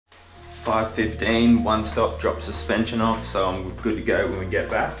5:15, one stop, drop suspension off, so I'm good to go when we get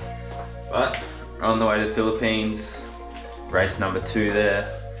back. But we're on the way to the Philippines, race number 2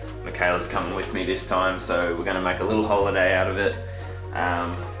 there. Michaela's coming with me this time, so we're gonna make a little holiday out of it.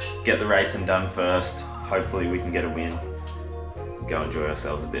 Get the racing done first. Hopefully we can get a win. Go enjoy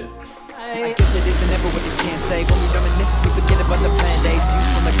ourselves a bit. I guess it isn't ever what they can't say. When we reminisce, we forget about the planned days.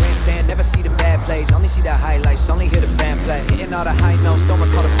 Views from the grandstand, never see the bad plays. Only see the highlights, only hear the band play. Hitting all the high notes, don't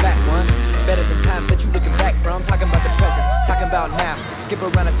recall the fat ones. Better than times that you looking back from. Talking about the present, talking about now. Skip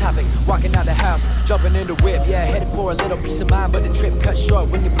around the topic, walking out the house, jumping in the whip. Yeah, headed for a little peace of mind, but the trip cut short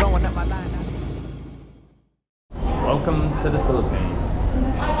when you're blowing up my line. Welcome to the Philippines.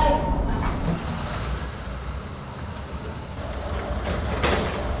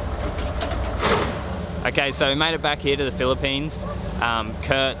 Okay, so we made it back here to the Philippines.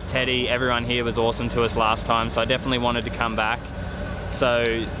 Kurt, Teddy, everyone here was awesome to us last time, so I definitely wanted to come back.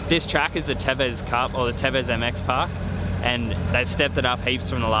 So this track is the Teves Cup, or the Teves MX Park, and they've stepped it up heaps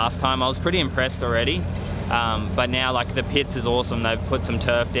from the last time. I was pretty impressed already, but now like the pits is awesome. They've put some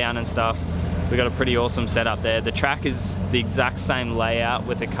turf down and stuff. We've got a pretty awesome setup there. The track is the exact same layout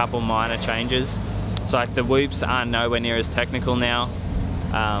with a couple minor changes. So like the whoops are nowhere near as technical now.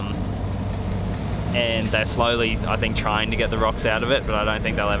 And they're slowly, I think, trying to get the rocks out of it, but I don't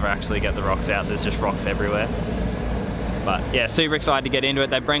think they'll ever actually get the rocks out. There's just rocks everywhere. But yeah, super excited to get into it.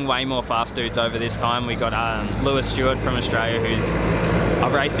 They bring way more fast dudes over this time. We got Lewis Stewart from Australia,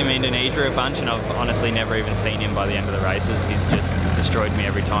 I've raced him in Indonesia a bunch, and I've honestly never even seen him by the end of the races. He's just destroyed me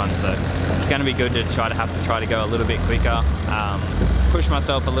every time, so it's going to be good to try to go a little bit quicker, push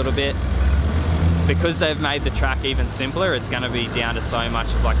myself a little bit. Because they've made the track even simpler, it's going to be down to so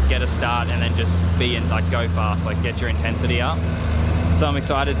much of like get a start and then just be in, like go fast, like get your intensity up. So I'm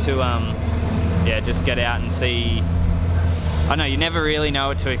excited to yeah, just get out and see. I know you never really know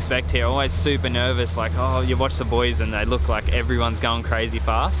what to expect here. Always super nervous, like oh, you watch the boys and they look like everyone's going crazy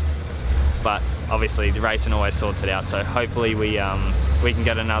fast, but obviously the racing always sorts it out. So hopefully we can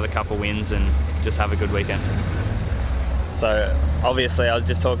get another couple wins and just have a good weekend. So obviously I was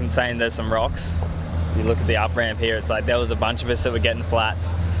just saying there's some rocks. You look at the up ramp here, it's like there was a bunch of us that were getting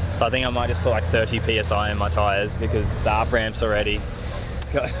flats. So I think I might just put like 30 PSI in my tyres because the up ramp's already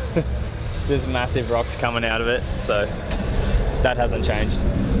got there's massive rocks coming out of it. So that hasn't changed.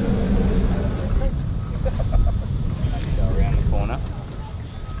 Go around the corner.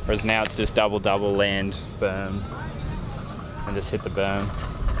 Whereas now it's just double land berm and just hit the berm.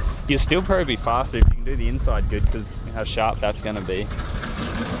 You'll still probably be faster if you can do the inside good because how sharp that's going to be.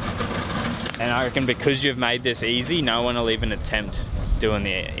 And I reckon because you've made this easy, no one will even attempt doing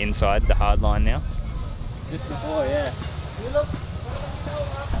the inside, the hard line now. Just before, yeah. You look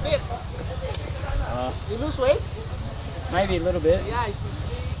fit. You lose weight? Maybe a little bit. Yeah, I see.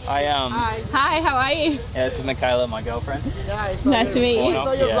 Hi, how are you? Yeah, this is Michaela, my girlfriend. Yeah, I saw nice to meet you. I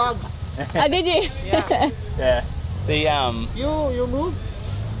saw your vlogs. Oh, did you? Yeah. Yeah. The You moved?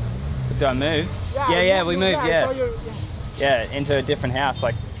 Do I move? Yeah, we moved. I saw your, yeah, into a different house,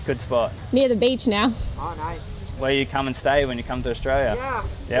 like good spot. Near the beach now. Oh, nice. Where you come and stay when you come to Australia. Yeah.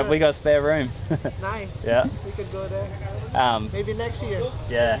 Yeah, sure. we got spare room. Nice. Yeah. We could go there. Maybe next year.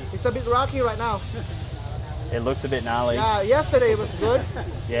 Yeah. It's a bit rocky right now. It looks a bit gnarly. Yeah, yesterday it was good.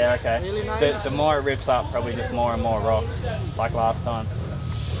 Yeah, okay. Really nice. The more it rips up, probably just more and more rocks, like last time.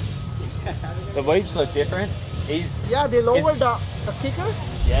 The whoops look different. Yeah, they lowered the kicker.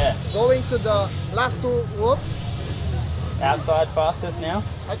 Yeah. Going to the last 2 whoops. Outside fastest now?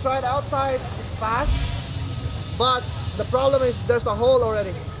 I tried outside, it's fast. But the problem is there's a hole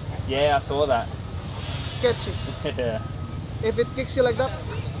already. Yeah, I saw that. Sketchy. Yeah. If it kicks you like that.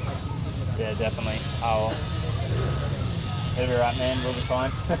 Yeah, definitely. Oh, it'll be right, man. We'll be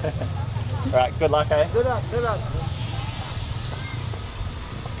fine. Right, good luck, eh? Good luck, good luck.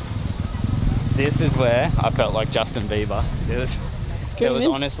 This is where I felt like Justin Bieber. There was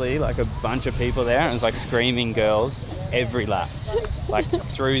honestly like a bunch of people there, and it was like screaming girls every lap, like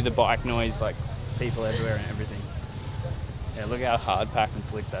through the bike noise, like people everywhere and everything. Yeah, look how hard packed and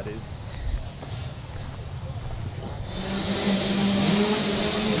slick that is.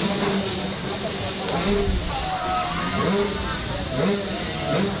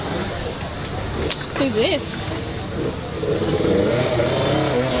 Who's this?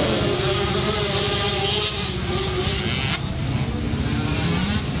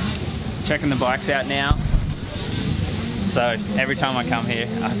 Checking the bikes out now. So every time I come here,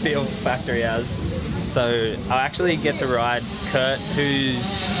 I feel factory hours. So I actually get to ride Kurt, who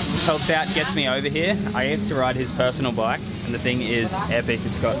helps out, gets me over here. I get to ride his personal bike, and the thing is epic.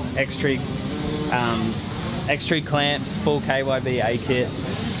 It's got X-Tree clamps, full KYB A kit.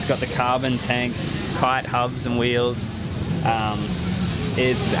 It's got the carbon tank, kite hubs and wheels.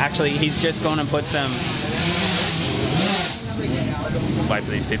 It's actually, he's just gone and put some, wait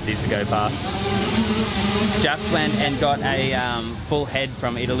for these 50s to go past. Just went and got a full head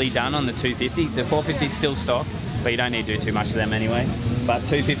from Italy done on the 250. The 450 is still stock, but you don't need to do too much of them anyway. But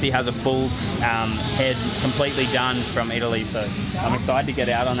 250 has a full head completely done from Italy, so I'm excited to get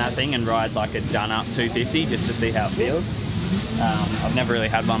out on that thing and ride like a done up 250 just to see how it feels. I've never really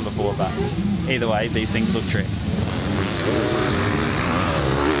had one before, but either way, these things look trick.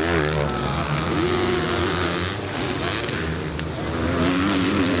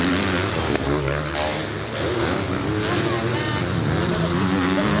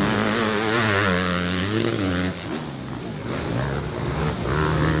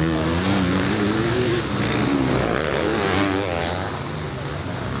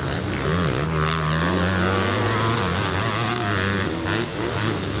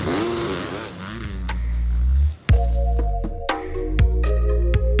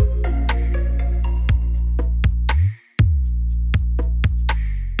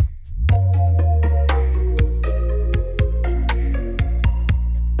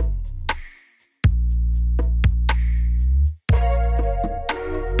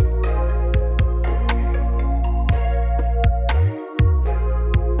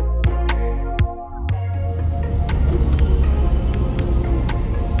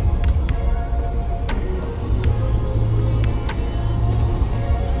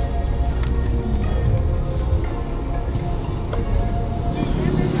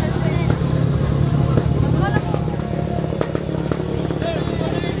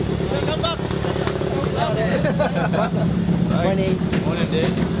 Morning. Morning, dude.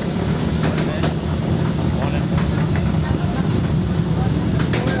 Morning, man. Morning.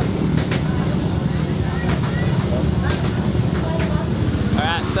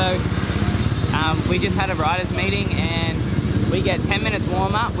 Alright, so we just had a riders meeting and we get 10 minutes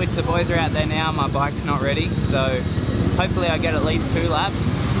warm up, which the boys are out there now. My bike's not ready, so hopefully I get at least 2 laps.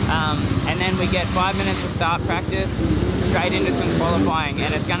 And then we get 5 minutes of start practice, straight into some qualifying,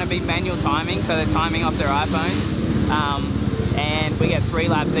 and it's going to be manual timing, so they're timing off their iPhones. And we get 3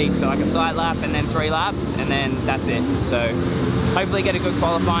 laps each, so like a sight lap and then 3 laps, and then that's it. So hopefully get a good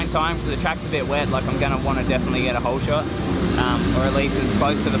qualifying time, because the track's a bit wet. Like I'm going to want to definitely get a hole shot, or at least as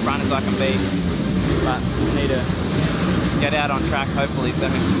close to the front as I can be. But I need to get out on track hopefully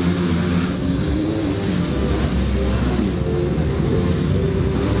soon.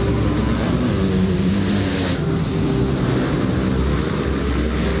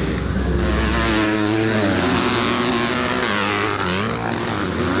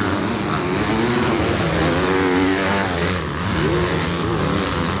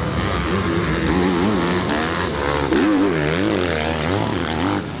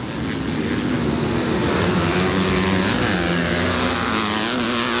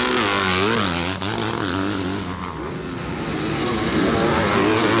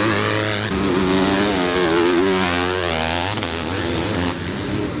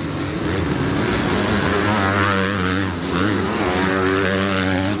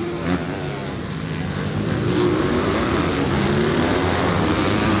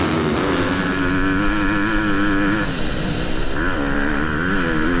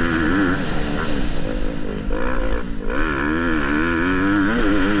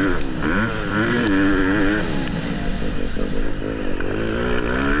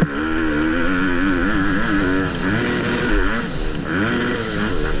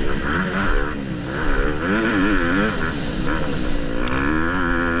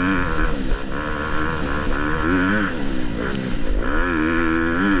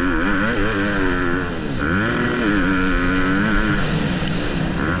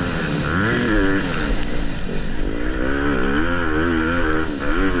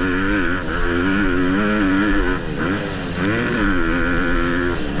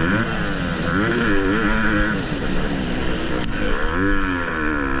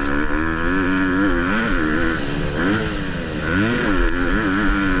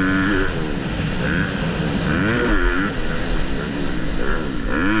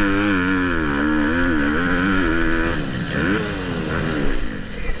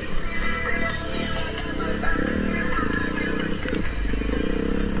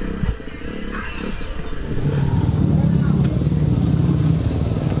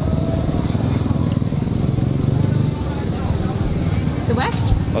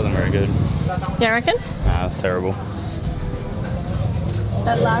 Wasn't very good. Yeah, I reckon? Nah, it was terrible.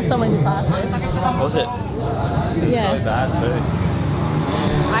 That last one was your fastest. Was it? It was Yeah. so bad too.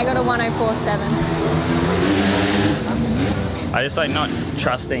 I got a 104.7. I just like not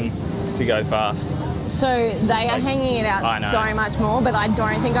trusting to go fast. So they are hanging it out so much more, but I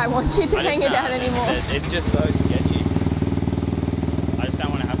don't think I want you to hang it out anymore. It's just so sketcy. I just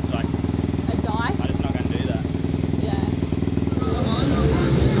don't want to have to like... A dive? I'm just not going to do that. Yeah.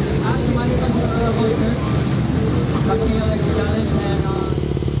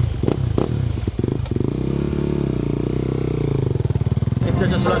 If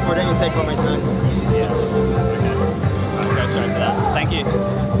there's a slot for them, you take for my son. Yeah. Okay. I'll go straight for that. Thank you.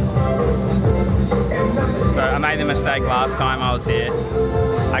 So I made the mistake last time I was here.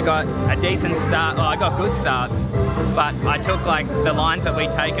 I got a decent start, well I got good starts, but I took like the lines that we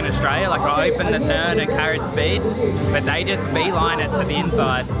take in Australia, like I opened the turn and carried speed, but they just beeline it to the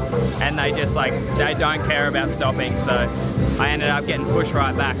inside and they just like, they don't care about stopping, so I ended up getting pushed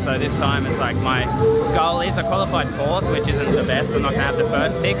right back. So this time it's like my goal is I qualified 4th, which isn't the best, I'm not going to have the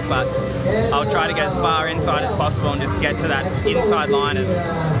first pick, but I'll try to get as far inside as possible and just get to that inside line as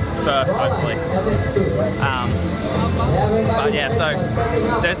first, hopefully. But yeah, so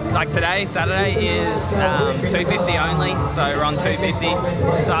there's like today, Saturday is 250 only, so we're on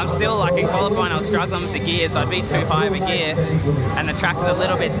 250. So I'm still like in qualifying, I was struggling with the gears. I'd be too high of a gear, and the track is a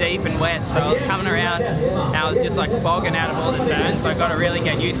little bit deep and wet. So I was coming around, and I was just like bogging out of all the turns. So I got to really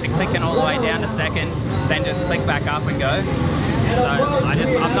get used to clicking all the way down to 2nd, then just click back up and go. So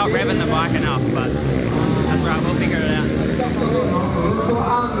I'm not revving the bike enough, but that's right, we'll figure it out.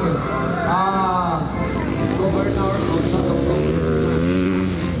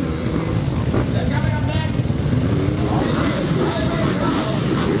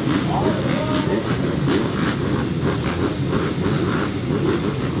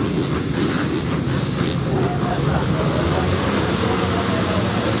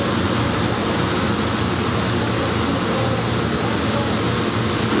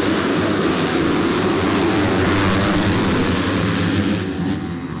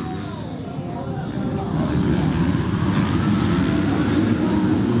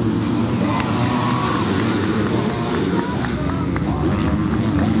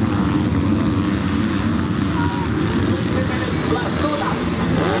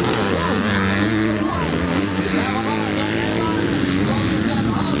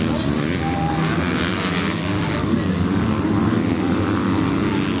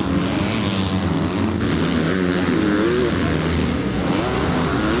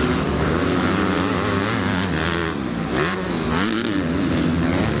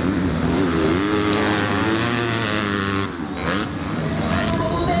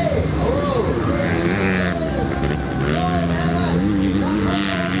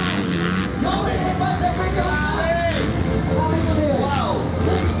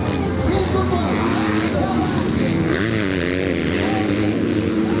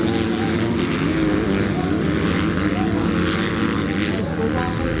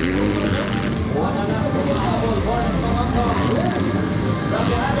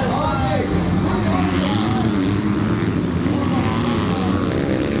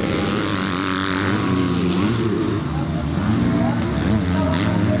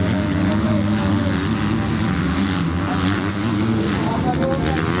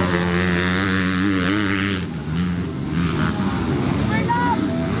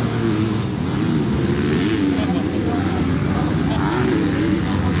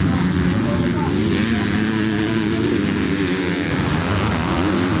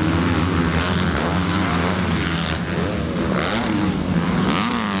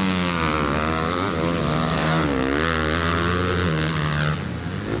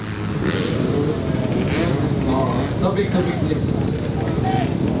 Topic, please.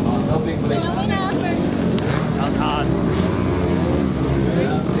 Topic, please. That was hard.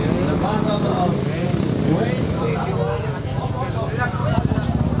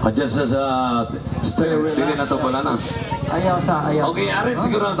 Just as stay relaxed. Na to pala na. Ayaw sa ayaw. Okay, arin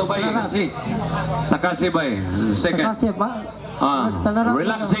siguro na to ba kasi Takasi ba second. Takasi ba?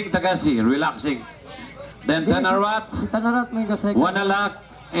 Relaxing Takasi, relaxing. Then Tanarat, may gasek. Wannalak,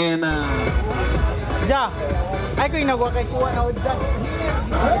 and Ja. Ay ko inagwa kay kuha na udda.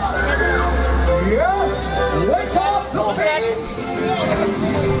 yes, wake up, Philippines!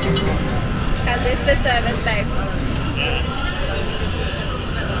 How's this for service, babe?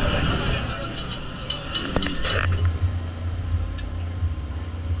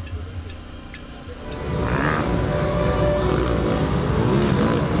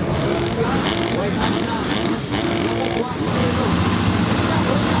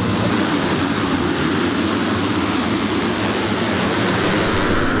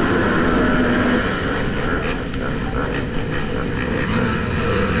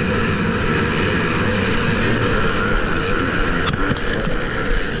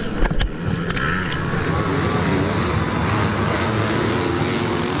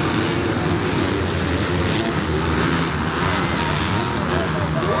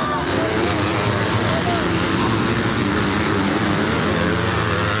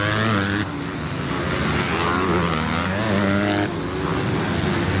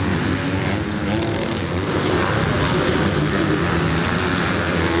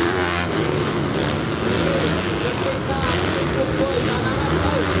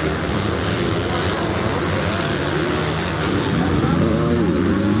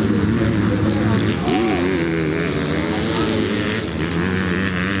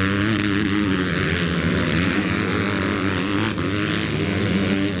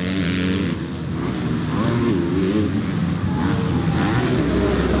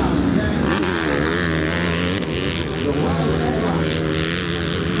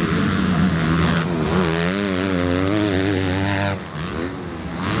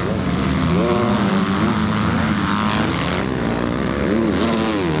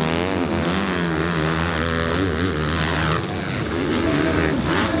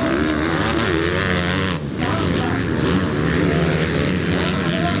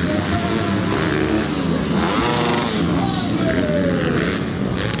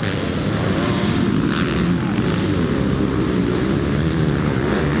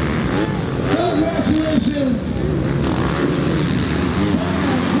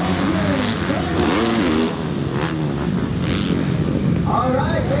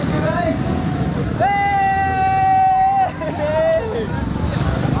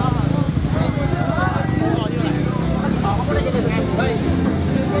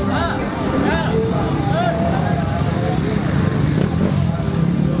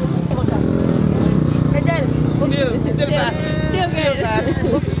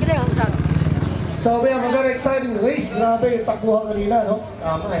 So we have a very exciting race. Grabe, takbuhan kanina, no?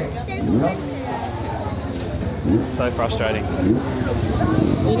 Tama eh. So frustrating.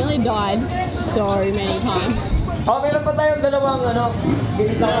 We nearly died so many times. Oh, meron pa tayong dalawang ano.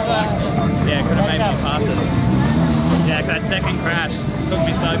 Yeah, could have made more passes. Yeah, that second crash took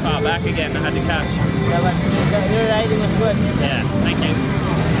me so far back again. I had to catch. Yeah, but your riding was good. Yeah, thank you.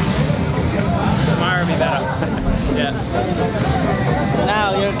 Tomorrow will be better. Yeah.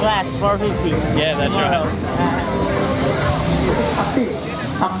 Now your class 450. Yeah, that's right.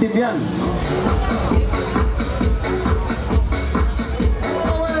 Active yan.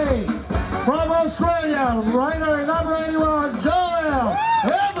 From Australia, rider number 81, Joel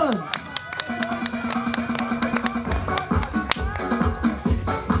Evans.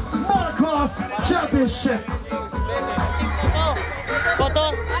 Motocross Championship.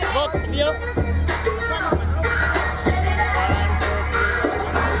 Photo, vote, video.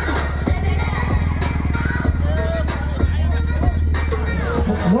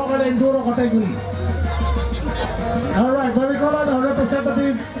 Walker Enduro category. All right, very good. A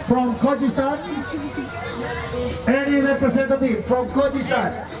representative from Koji-san. Any representative from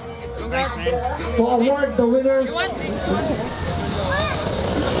Koji-san to award the winners.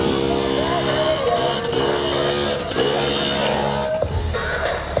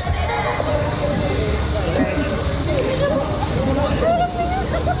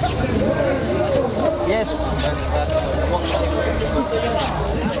 Yes.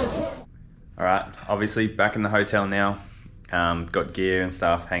 Alright, obviously back in the hotel now. Got gear and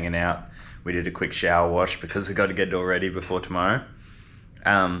stuff hanging out. We did a quick shower wash because we got to get it all ready before tomorrow.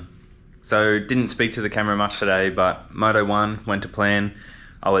 So didn't speak to the camera much today, but Moto 1 went to plan.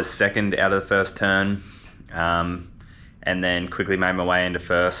 I was second out of the first turn, and then quickly made my way into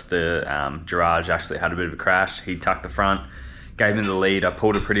first. The Jiraj actually had a bit of a crash. He tucked the front, gave me the lead. I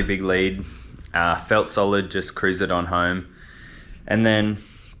pulled a pretty big lead. Felt solid, just cruised it on home. And then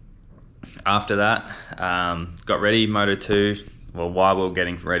after that, got ready, Moto 2. Well, while we were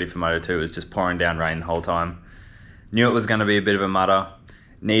getting ready for Moto 2, it was just pouring down rain the whole time. Knew it was going to be a bit of a mutter.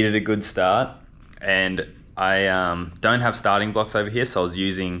 Needed a good start. And I don't have starting blocks over here, so I was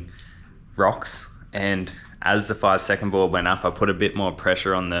using rocks. And as the 5 second board went up, I put a bit more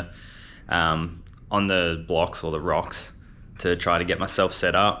pressure on the blocks or the rocks to try to get myself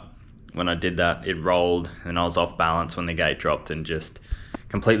set up. When I did that, it rolled and I was off balance when the gate dropped and just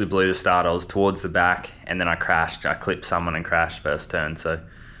completely blew the start. I was towards the back and then I crashed. I clipped someone and crashed first turn. So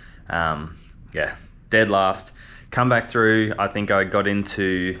yeah, dead last. Come back through. I think I got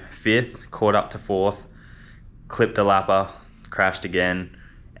into 5th, caught up to 4th, clipped a lapper, crashed again,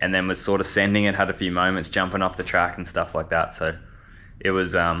 and then was sort of sending it, had a few moments jumping off the track and stuff like that. So it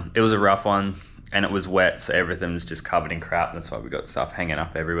was a rough one and it was wet. So everything was just covered in crap. That's why we got stuff hanging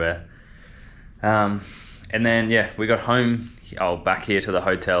up everywhere. And then, yeah, we got home, back here to the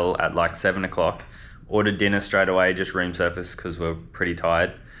hotel at like 7 o'clock, ordered dinner straight away, just room service because we're pretty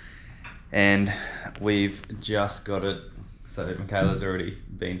tired. And we've just got it, so Michaela's already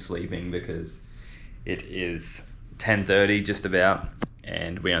been sleeping because it is 10:30 just about,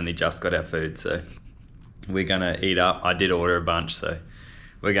 and we only just got our food, so we're gonna eat up. I did order a bunch, so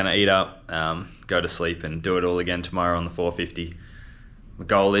we're gonna eat up, go to sleep and do it all again tomorrow on the 450. The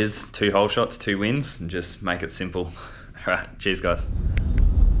goal is 2 hole shots, 2 wins, and just make it simple. All right, cheers guys.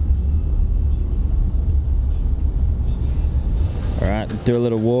 All right, do a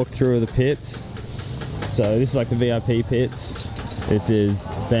little walk through of the pits. So this is like the VIP pits. This is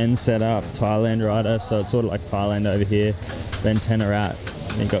Ben's setup, Thailand rider, so it's sort of like Thailand over here. Then Tenarat,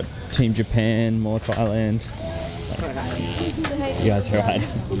 then got Team Japan, more Thailand. You guys are right.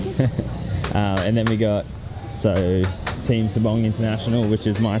 And then we got, so Team Sabong International, which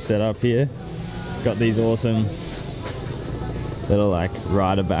is my setup here. Got these awesome little like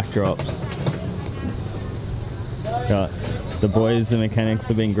rider backdrops. Got the boys, the mechanics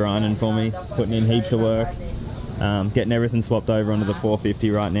have been grinding for me, putting in heaps of work. Getting everything swapped over onto the 450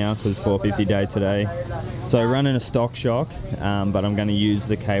 right now, because it's 450 day today. So running a stock shock, but I'm going to use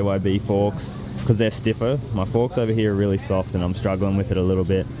the KYB forks because they're stiffer. My forks over here are really soft and I'm struggling with it a little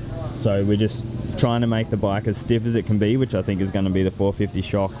bit. So we're just trying to make the bike as stiff as it can be, which I think is going to be the 450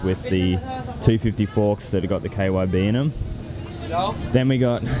 shock with the 250 forks that have got the KYB in them. Then we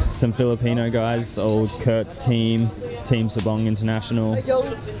got some Filipino guys, old Kurt's team, Team Sabong International.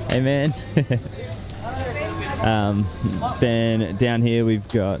 Hey man. Then down here we've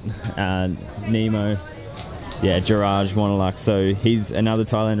got Nemo, yeah, Jiraj Wannalak. So he's another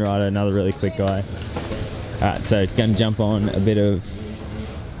Thailand rider, another really quick guy. Alright, so gonna jump on a bit of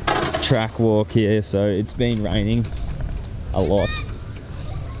track walk here. So it's been raining a lot.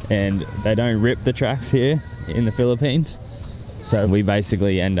 And they don't rip the tracks here in the Philippines. So we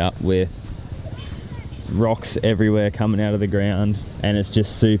basically end up with rocks everywhere coming out of the ground, and it's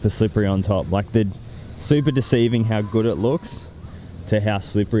just super slippery on top. Like, they're super deceiving how good it looks to how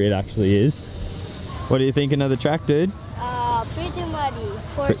slippery it actually is. What are you thinking of the track, dude? Pretty muddy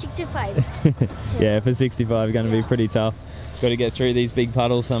for 65. Yeah, for 65 it's going to be pretty tough. Got to get through these big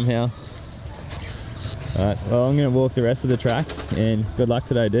puddles somehow. Alright, well, I'm going to walk the rest of the track, and good luck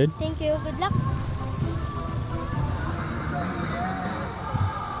today, dude. Thank you, good luck.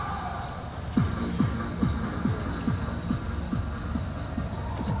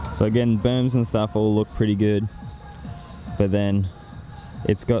 So again, berms and stuff all look pretty good, but then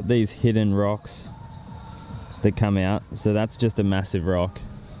it's got these hidden rocks that come out. So that's just a massive rock.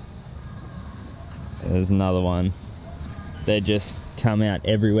 There's another one. They just come out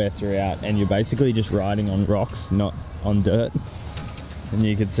everywhere throughout, and you're basically just riding on rocks, not on dirt. And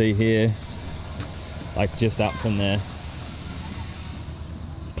you can see here, like just up from there,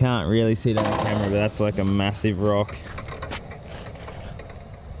 can't really see it on the camera, but that's like a massive rock.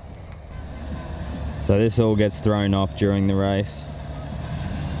 So this all gets thrown off during the race.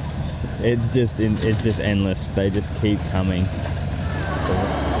 It's just endless. They just keep coming.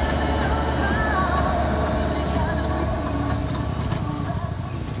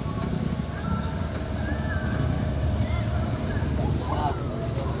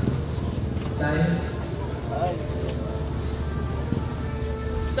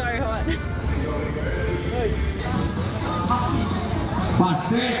 So hot.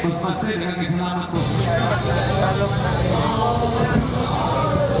 Paste dengan selamat po.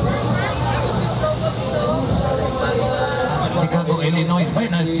 Chicago, Illinois, may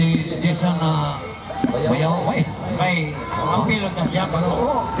na si Jason Bayaw, may pilot na siya,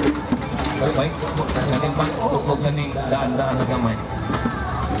 pero baik, galing pa, tuklog na ning daan-daan na gamay.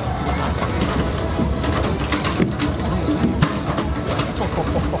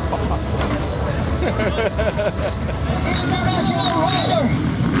 International rider,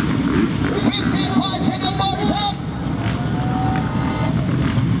 15.2 bars up.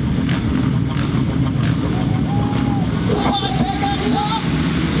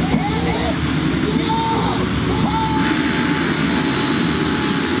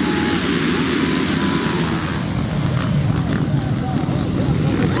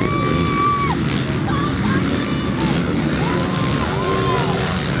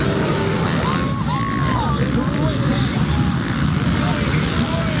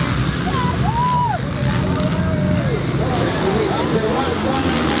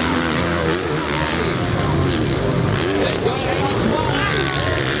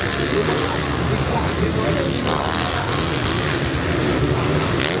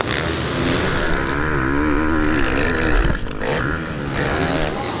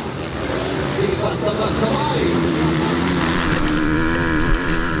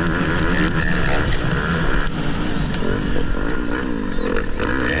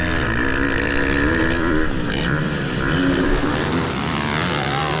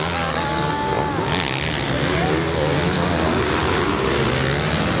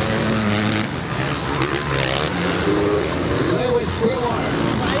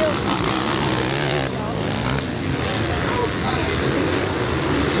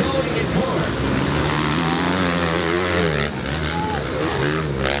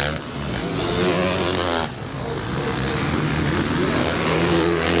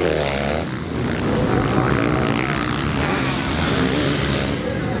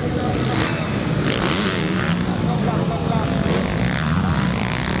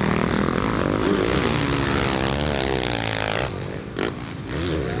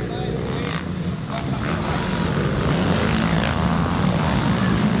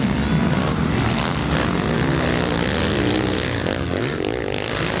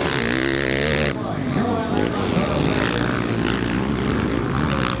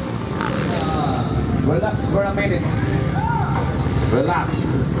 Relax for a minute. Relax.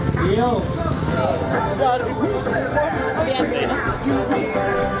 Yo.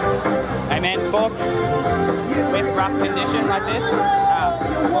 Hey man, forks with rough condition like this,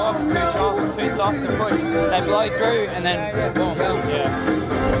 forks too sharp, too soft to push. They blow through and then boom. Yeah.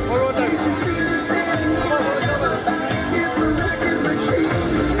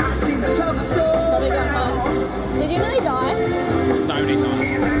 Did you nearly die? So many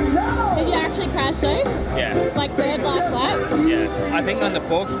times. Did you actually crash though? Yeah. Like third last lap? Yeah. I think when the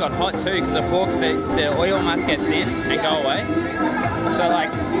forks got hot too, because the fork, the oil must get thin and go away. So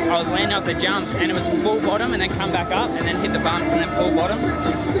like, I was landing up the jumps and it was full bottom and then come back up and then hit the bumps and then full bottom.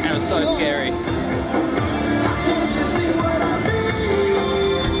 And it was so scary.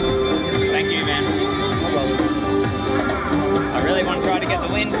 I really want to try to get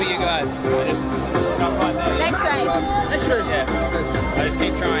the win for you guys. It's not quite there. Next race. Next race. Yeah. I just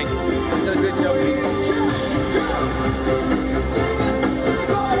keep trying. You did a great job.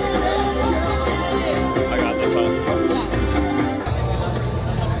 I got this one.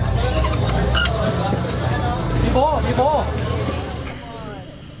 Di bo.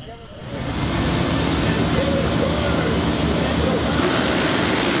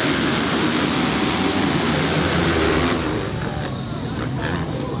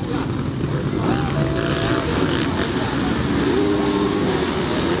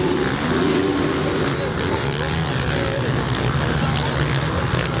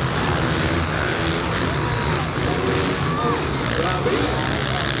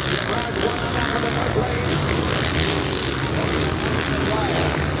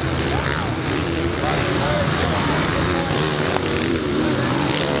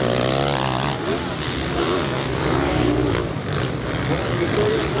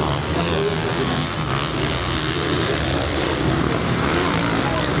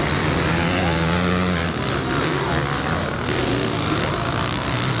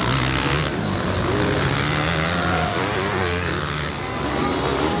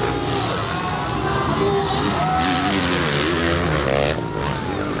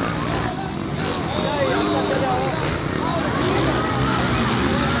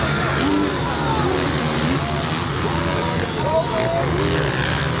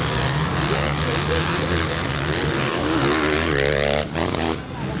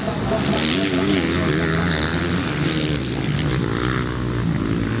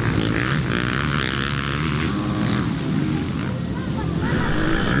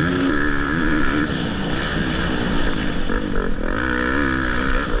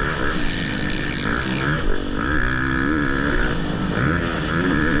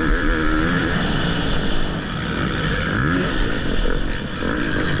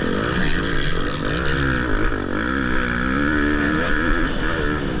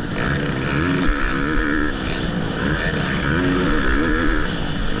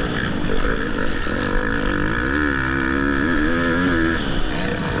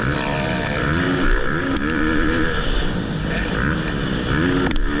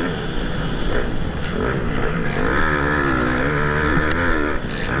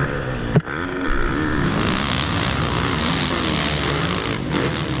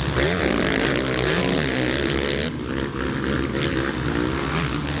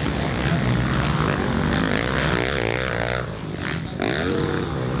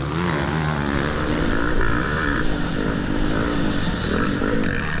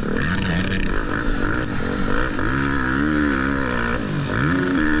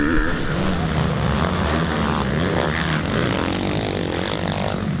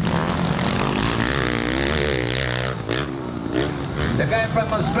 The guy from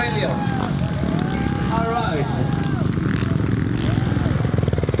Australia. All right.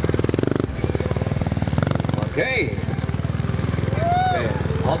 Okay. Okay.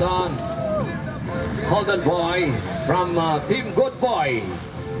 Hold on. Hold on, boy. From Team Good Boy.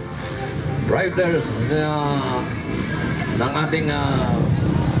 Riders ng ating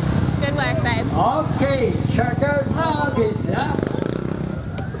Good work, babe. Okay, charter log is up.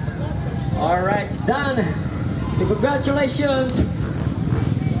 All right, it's done. So congratulations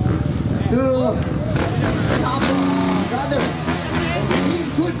to brother Team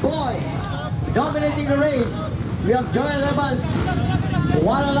Good Boy dominating the race. We have Joel Evans,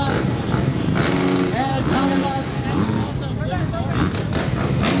 Wannalak, and Hallgreen.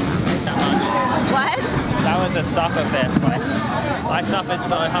 What? That was a suffer fest. Like, I suffered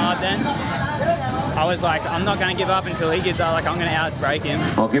so hard then. I was like, I'm not going to give up until he gives up. Like, I'm going to outbreak him.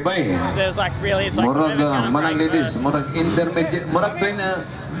 Okay, bye. There's like, really, it's like, Murag whoever's gonna manang break ladies, first. murag intermediate, murag ba na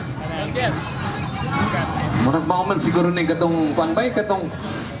Yeah. murag mauman siguro ni katong panbay katong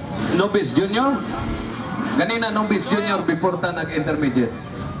novice junior. Ganina novice junior before ta nag-intermediate.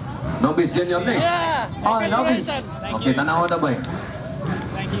 Novice junior ni. Yeah. Oh, novice. Okay, tanawa na ba?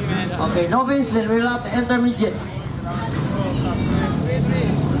 Thank you, man. Okay, novice, then we'll have the intermediate.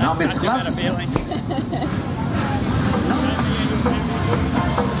 Novice class.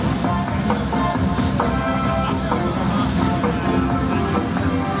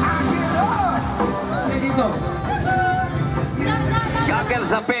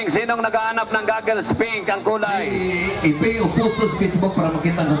 Goggles na pink. Sinong naghahanap ng goggles pink ang kulay? I-pay o post to Facebook para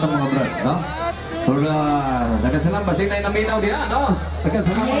makita sa itong mga brands, no? For nagkasalam, basing na naminaw diya, no?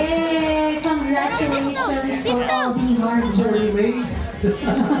 Nagkasalam. Hey, congratulations for all the hard work.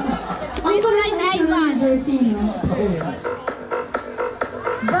 Congratulations,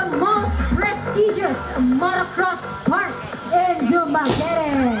 the most prestigious motocross park in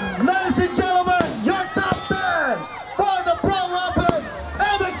Dumaguete. Ladies and gentlemen, your top 10 for the Pro Rapid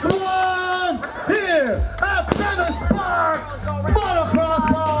MX1 here at Teves Park, Motocross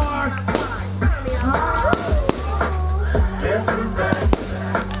Park. Guess who's back?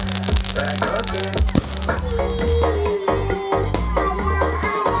 Back again.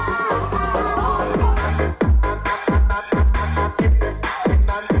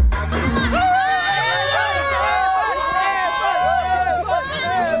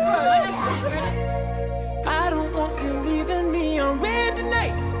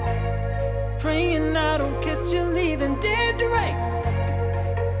 Praying I don't catch you leaving dead to rights.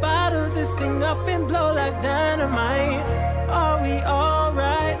 Bottle this thing up and blow like dynamite. Are we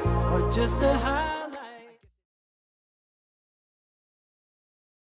alright or just a high?